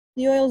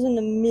 the oil's in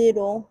the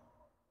middle.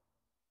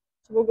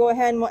 So we'll go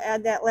ahead and we'll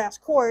add that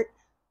last quart,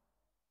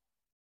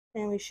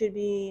 and we should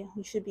be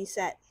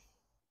set.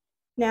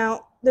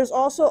 Now, there's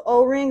also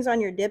O-rings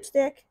on your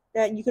dipstick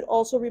that you could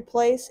also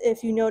replace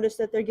if you notice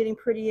that they're getting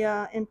pretty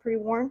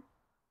worn.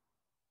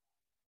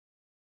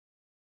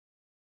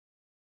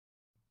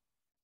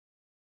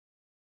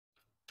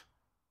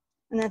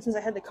 And then since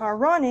I had the car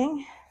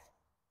running,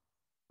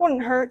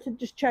 wouldn't hurt to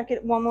just check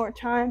it one more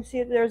time, see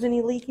if there's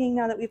any leaking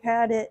now that we've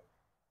had it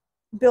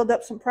build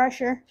up some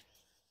pressure.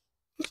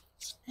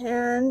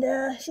 And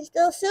she's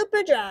still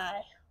super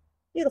dry.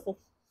 Beautiful.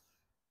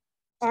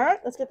 All right,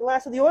 let's get the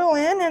last of the oil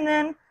in, and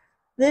then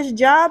this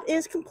job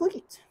is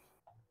complete.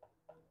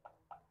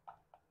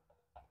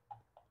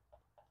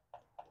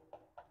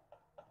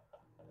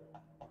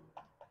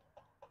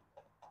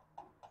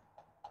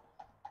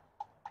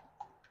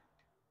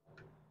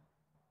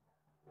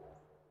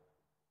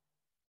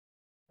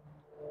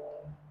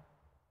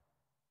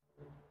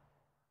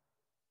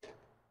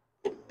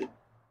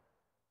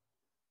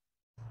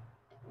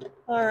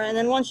 All right, and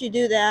then once you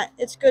do that,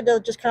 it's good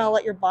to just kind of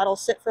let your bottle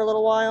sit for a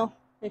little while.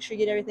 Make sure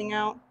you get everything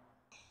out.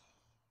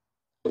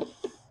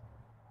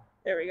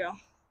 There we go.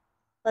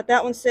 Let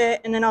that one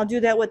sit, and then I'll do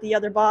that with the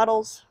other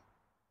bottles.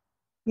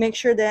 Make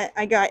sure that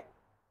I got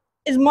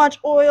as much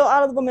oil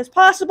out of them as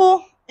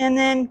possible, and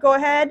then go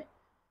ahead,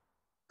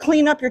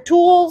 clean up your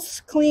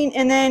tools,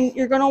 and then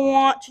you're going to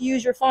want to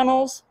use your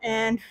funnels,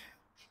 and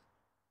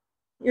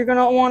you're going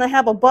to want to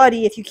have a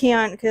buddy if you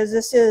can, because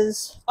this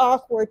is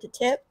awkward to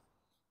tip.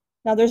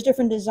 Now there's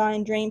different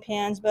design drain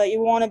pans, but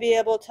you want to be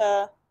able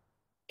to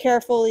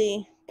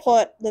carefully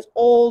put this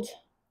old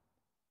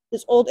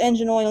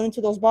engine oil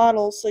into those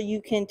bottles so you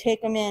can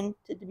take them in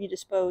to be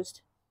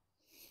disposed.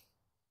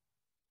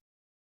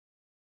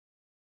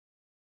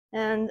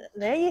 And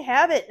there you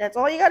have it. That's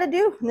all you got to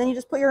do. And then you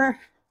just put your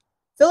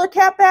filler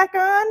cap back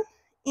on,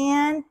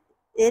 and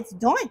it's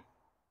done.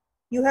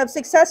 You have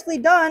successfully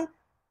done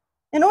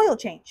an oil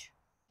change.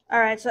 All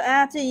right, so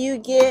after you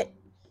get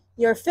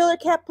your filler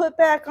cap put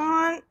back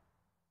on,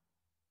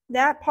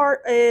 that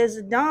part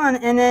is done.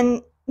 And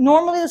then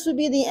normally this would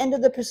be the end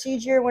of the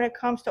procedure when it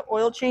comes to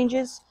oil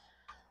changes.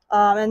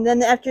 And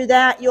then after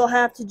that, you'll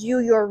have to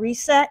do your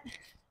reset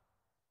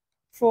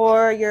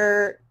for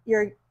your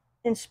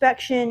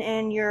inspection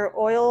and your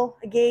oil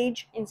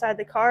gauge inside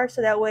the car,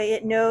 so that way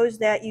it knows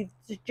that you've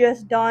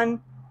just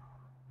done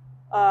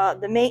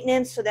the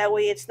maintenance, so that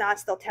way it's not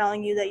still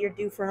telling you that you're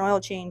due for an oil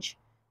change.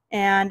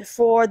 And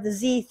for the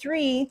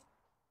Z3,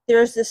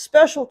 there's this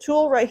special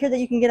tool right here that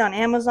you can get on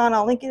Amazon.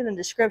 I'll link it in the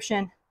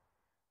description.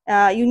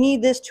 You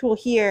need this tool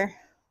here.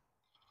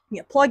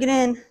 You plug it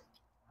in.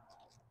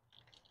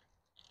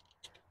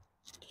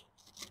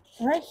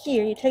 Right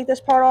here, you take this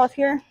part off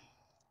here.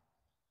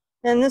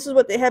 And this is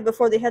what they had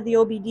before they had the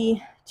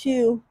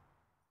OBD2,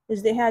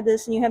 is they had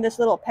this, and you have this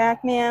little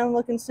Pac-Man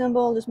looking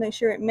symbol. Just make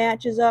sure it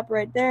matches up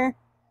right there.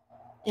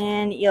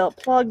 And you'll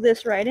plug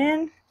this right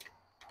in.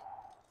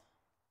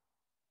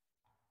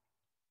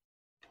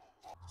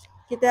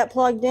 Get that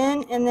plugged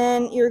in, and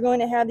then you're going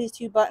to have these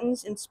two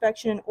buttons,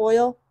 inspection and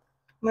oil.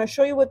 I'm going to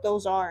show you what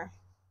those are.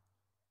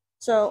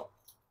 So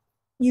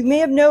you may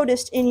have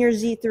noticed in your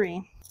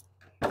Z3,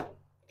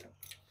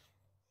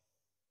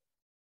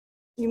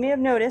 you may have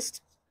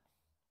noticed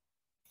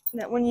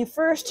that when you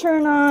first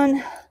turn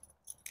on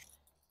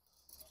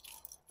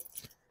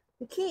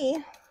the key,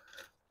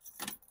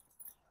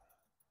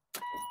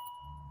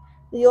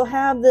 you'll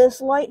have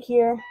this light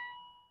here.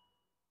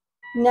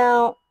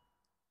 Now,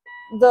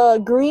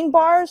 the green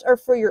bars are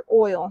for your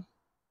oil.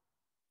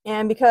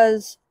 And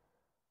because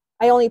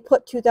I only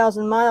put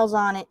 2,000 miles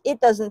on it, it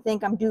doesn't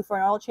think I'm due for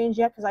an oil change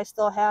yet, because I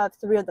still have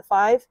 3 of the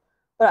 5.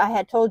 But I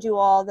had told you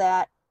all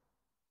that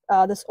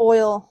this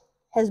oil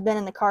has been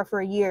in the car for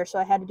a year, so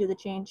I had to do the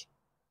change.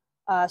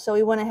 So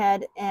we went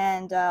ahead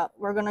and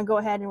we're going to go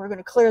ahead and we're going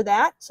to clear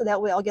that, so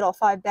that way I'll get all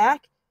 5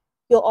 back.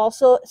 You'll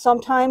also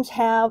sometimes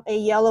have a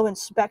yellow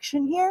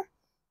inspection here.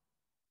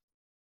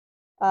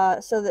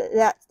 So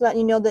that's letting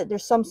you know that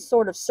there's some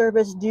sort of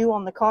service due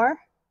on the car.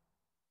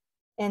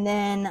 And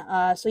then,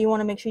 so you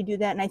want to make sure you do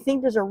that. And I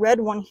think there's a red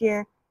one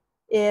here.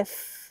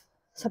 If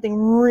something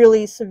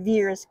really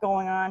severe is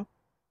going on,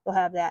 you'll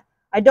have that.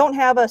 I don't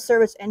have a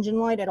service engine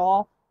light at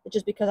all. It's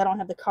just because I don't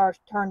have the car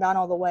turned on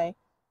all the way.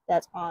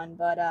 That's on.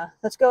 But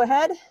let's go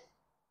ahead.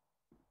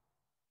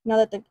 Now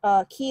that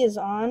the key is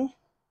on,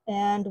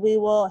 and we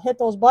will hit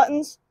those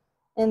buttons,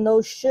 and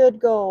those should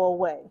go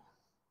away.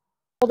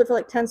 Hold it for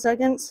like 10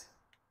 seconds.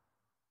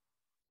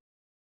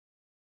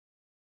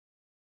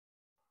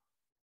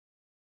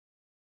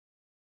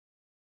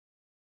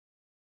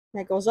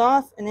 That goes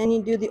off, and then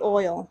you do the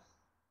oil.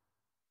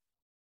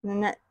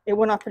 And then it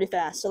went off pretty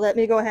fast. So let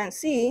me go ahead and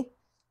see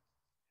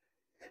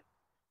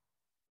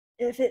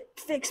if it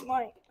fixed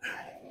mine.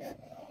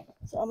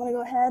 So I'm going to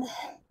go ahead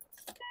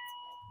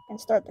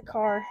and start the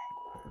car.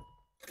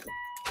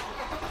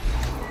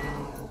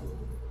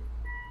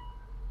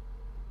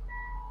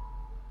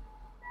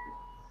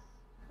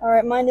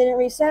 Alright, mine didn't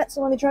reset,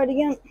 so let me try it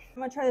again. I'm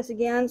going to try this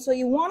again. So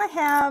you want to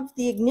have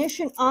the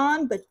ignition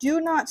on, but do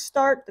not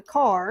start the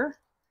car.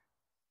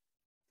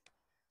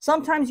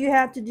 Sometimes you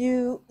have to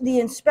do the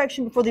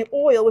inspection for the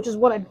oil, which is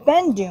what I've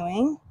been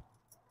doing.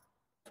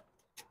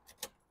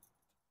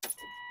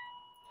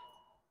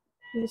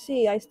 You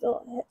see, I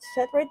still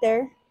set right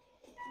there.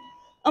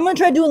 I'm going to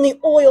try doing the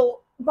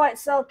oil by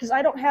itself because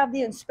I don't have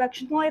the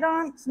inspection light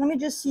on. So let me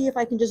just see if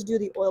I can just do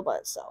the oil by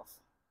itself.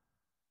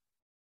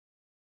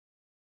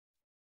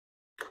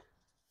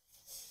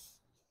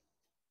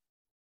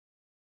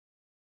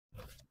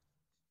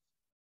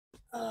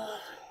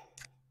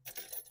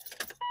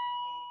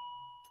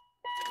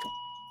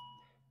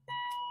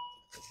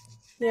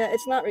 Yeah,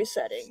 it's not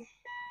resetting.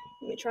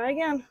 Let me try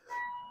again.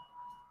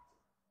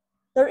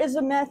 There is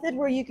a method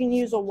where you can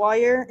use a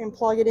wire and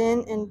plug it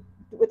in and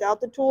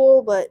without the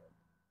tool, but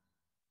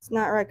it's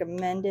not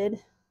recommended.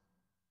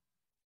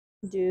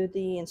 Do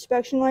the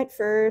inspection light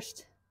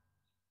first.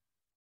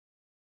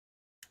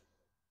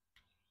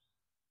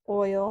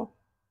 Oil.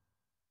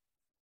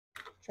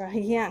 Try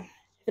again.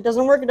 If it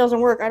doesn't work, it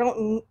doesn't work. I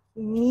don't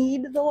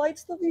need the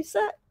lights to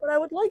reset, but I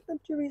would like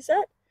them to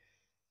reset.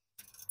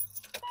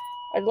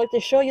 I'd like to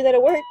show you that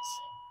it works.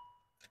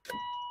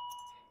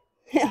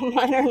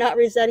 Mine are not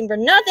resetting for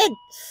nothing.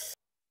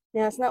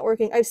 Yeah, it's not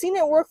working. I've seen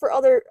it work for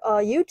other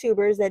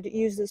YouTubers that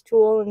use this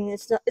tool, and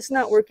it's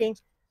not working.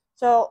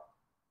 So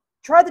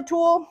try the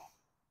tool,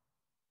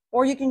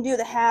 or you can do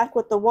the hack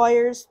with the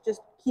wires. Just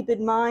keep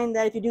in mind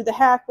that if you do the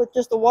hack with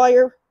just the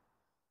wire,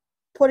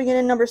 putting it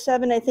in number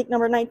 7, I think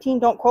number 19,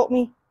 don't quote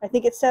me. I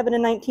think it's 7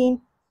 and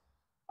 19.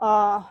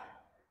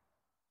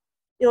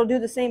 It'll do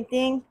the same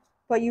thing,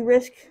 but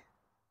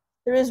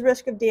there is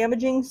risk of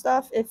damaging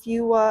stuff if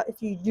you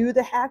do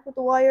the hack with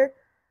the wire.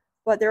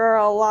 But there are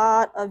a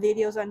lot of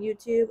videos on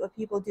YouTube of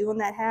people doing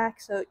that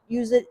hack, so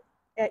use it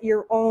at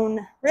your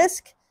own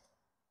risk.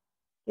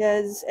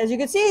 Because as you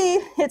can see,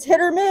 it's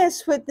hit or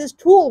miss with this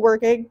tool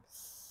working.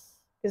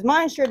 Because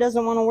mine sure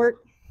doesn't want to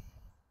work.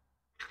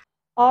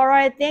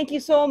 Alright, thank you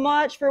so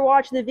much for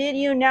watching the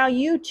video. Now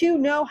you too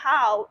know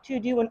how to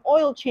do an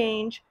oil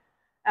change.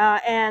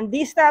 And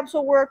these steps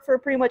will work for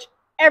pretty much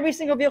every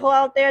single vehicle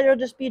out there. There'll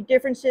just be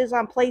differences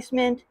on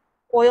placement,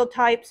 oil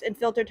types, and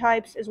filter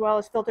types, as well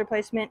as filter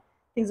placement,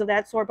 things of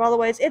that sort. But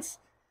otherwise, it's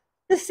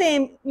the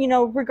same, you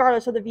know,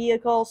 regardless of the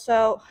vehicle.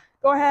 So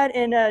go ahead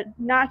and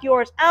knock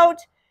yours out.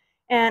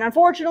 And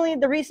unfortunately,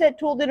 the reset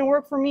tool didn't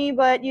work for me,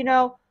 but you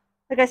know,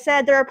 like I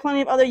said, there are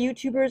plenty of other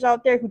YouTubers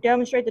out there who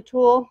demonstrate the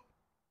tool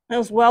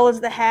as well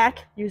as the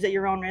hack. Use at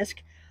your own risk.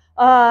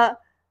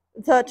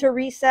 To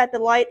reset the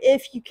light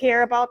if you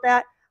care about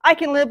that. I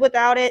can live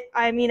without it.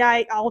 I mean,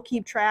 I'll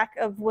keep track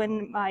of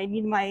when I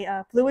need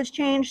my fluids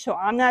changed, so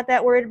I'm not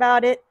that worried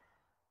about it.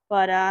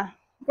 But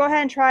go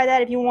ahead and try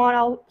that if you want.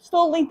 I'll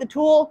still link the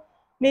tool.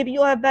 Maybe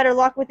you'll have better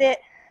luck with it.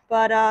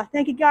 But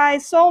thank you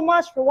guys so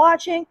much for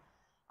watching.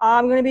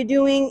 I'm going to be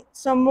doing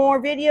some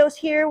more videos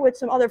here with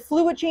some other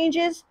fluid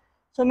changes.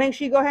 So make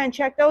sure you go ahead and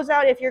check those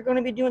out if you're going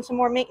to be doing some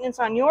more maintenance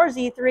on your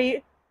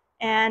Z3.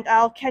 And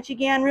I'll catch you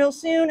again real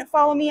soon.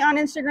 Follow me on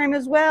Instagram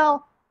as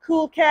well,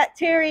 Cool Cat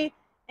Terry.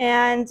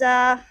 And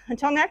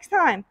until next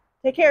time,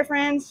 take care,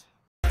 friends.